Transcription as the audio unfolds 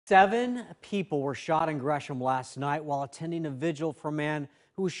7 people were shot in Gresham last night while attending a vigil for a man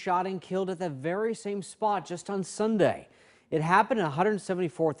who was shot and killed at the very same spot just on Sunday. It happened at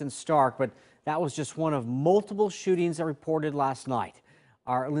 174th and Stark, but that was just one of multiple shootings that reported last night.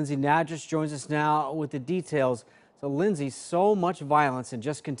 Our Lindsay Nadrich joins us now with the details. So Lindsay, so much violence and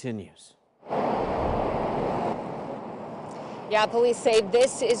just continues. Yeah, police say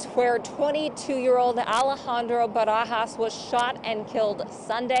this is where 22-year-old Alejandro Barajas was shot and killed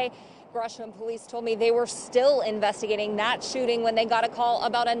Sunday. Gresham police told me they were still investigating that shooting when they got a call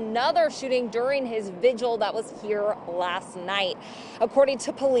about another shooting during his vigil that was here last night. According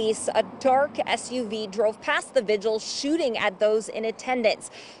to police, a dark SUV drove past the vigil, shooting at those in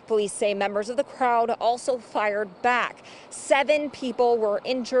attendance. Police say members of the crowd also fired back. 7 people were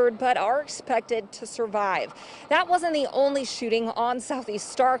injured but are expected to survive. That wasn't the only shooting on Southeast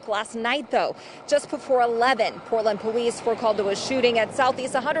Stark last night, though. Just before 11, Portland police were called to a shooting at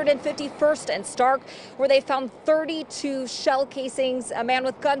Southeast 151st and Stark, where they found 32 shell casings. A man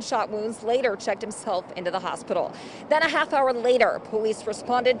with gunshot wounds later checked himself into the hospital. Then a half hour later, police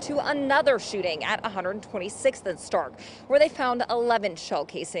responded to another shooting at 126th and Stark, where they found 11 shell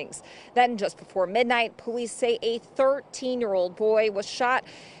casings. Then just before midnight, police say a 13-year-old boy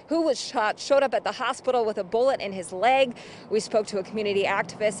showed up at the hospital with a bullet in his leg. We spoke to a community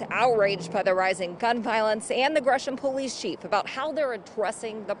activist outraged by the rising gun violence and the Gresham police chief about how they're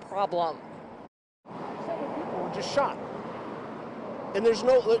addressing the problem. 7 people were just shot, and there's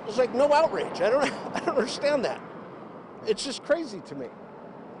like no outrage. I don't understand that. It's just crazy to me.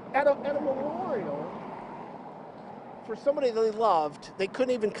 At a memorial for somebody they loved, they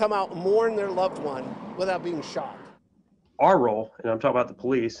couldn't even come out and mourn their loved one without being shot. Our role, and I'm talking about the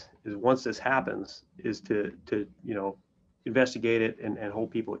police, is once this happens, is to investigate it and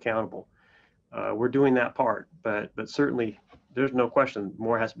hold people accountable. We're doing that part, but certainly there's no question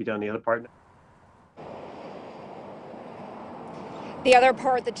more has to be done on the other part. The other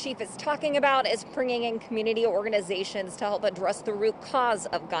part the chief is talking about is bringing in community organizations to help address the root cause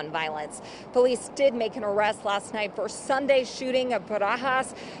of gun violence. Police did make an arrest last night for Sunday's shooting of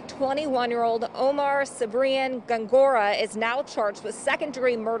Barajas. 21-year-old Omar Cibrian Gangora is now charged with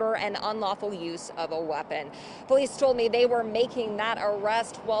second-degree murder and unlawful use of a weapon. Police told me they were making that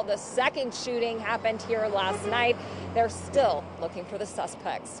arrest while the second shooting happened here last night. They're still looking for the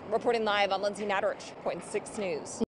suspects. Reporting live on Lindsay Nadrich, Point 6 News.